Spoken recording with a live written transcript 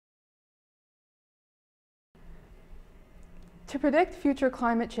To predict future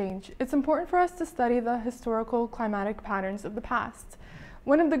climate change, it's important for us to study the historical climatic patterns of the past.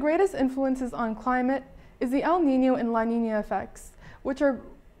 One of the greatest influences on climate is the El Niño and La Niña effects, which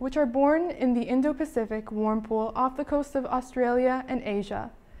are born in the Indo-Pacific warm pool off the coast of Australia and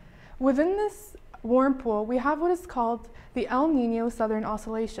Asia. Within this warm pool, we have what is called the El Niño Southern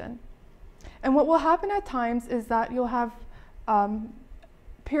Oscillation. And what will happen at times is that you'll have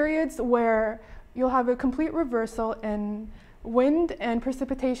periods where you'll have a complete reversal in wind and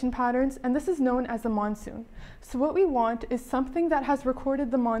precipitation patterns, and this is known as a monsoon. So what we want is something that has recorded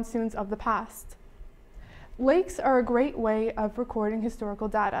the monsoons of the past. Lakes are a great way of recording historical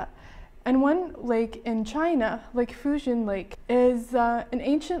data. And one lake in China, Lake Fuxian Lake, is an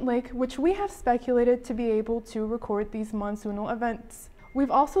ancient lake which we have speculated to be able to record these monsoonal events.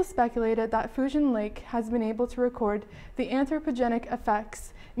 We've also speculated that Fuxian Lake has been able to record the anthropogenic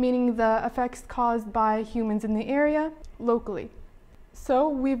effects, meaning the effects caused by humans in the area locally. So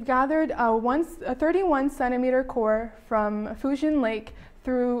we've gathered a 31 centimeter core from Fuxian Lake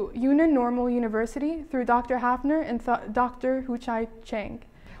through Yunnan Normal University through Dr. Hafner and Dr. Huchai Chang.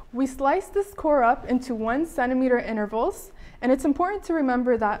 We sliced this core up into 1 centimeter intervals, and it's important to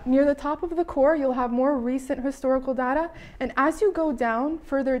remember that near the top of the core you'll have more recent historical data, and as you go down,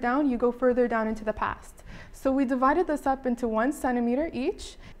 you go further down into the past. So we divided this up into 1 centimeter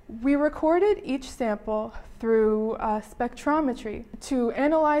each. We recorded each sample through spectrometry to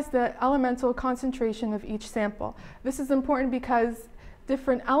analyze the elemental concentration of each sample. This is important because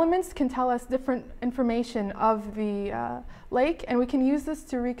different elements can tell us different information of the lake, and we can use this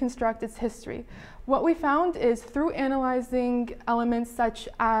to reconstruct its history. What we found is through analyzing elements such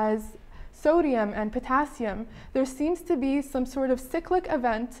as sodium and potassium, there seems to be some sort of cyclic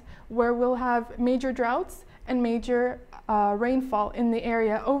event where we'll have major droughts and major rainfall in the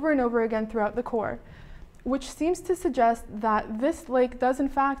area over and over again throughout the core, which seems to suggest that this lake does in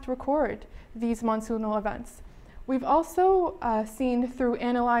fact record these monsoonal events. We've also seen through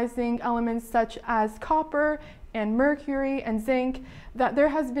analyzing elements such as copper and mercury and zinc that there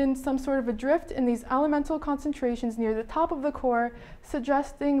has been some sort of a drift in these elemental concentrations near the top of the core,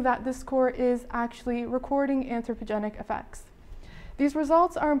 suggesting that this core is actually recording anthropogenic effects. These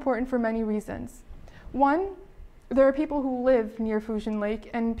results are important for many reasons. One, there are people who live near Fuxian Lake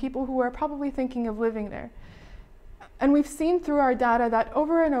and people who are probably thinking of living there. And we've seen through our data that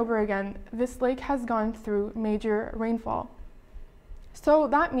over and over again, this lake has gone through major rainfall. So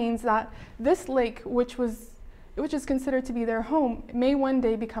that means that this lake, which is considered to be their home, may one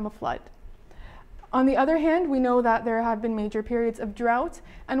day become a flood. On the other hand, we know that there have been major periods of drought,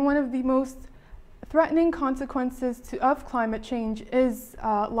 and one of the most threatening consequences of climate change is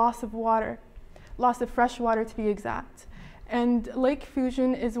loss of water, loss of fresh water to be exact. And Lake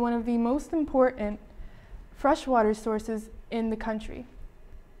Fuxian is one of the most important freshwater sources in the country.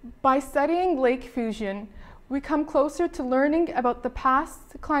 By studying Lake Fuxian, we come closer to learning about the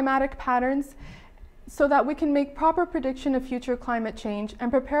past climatic patterns so that we can make proper prediction of future climate change and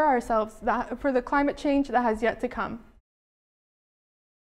prepare ourselves for the climate change that has yet to come.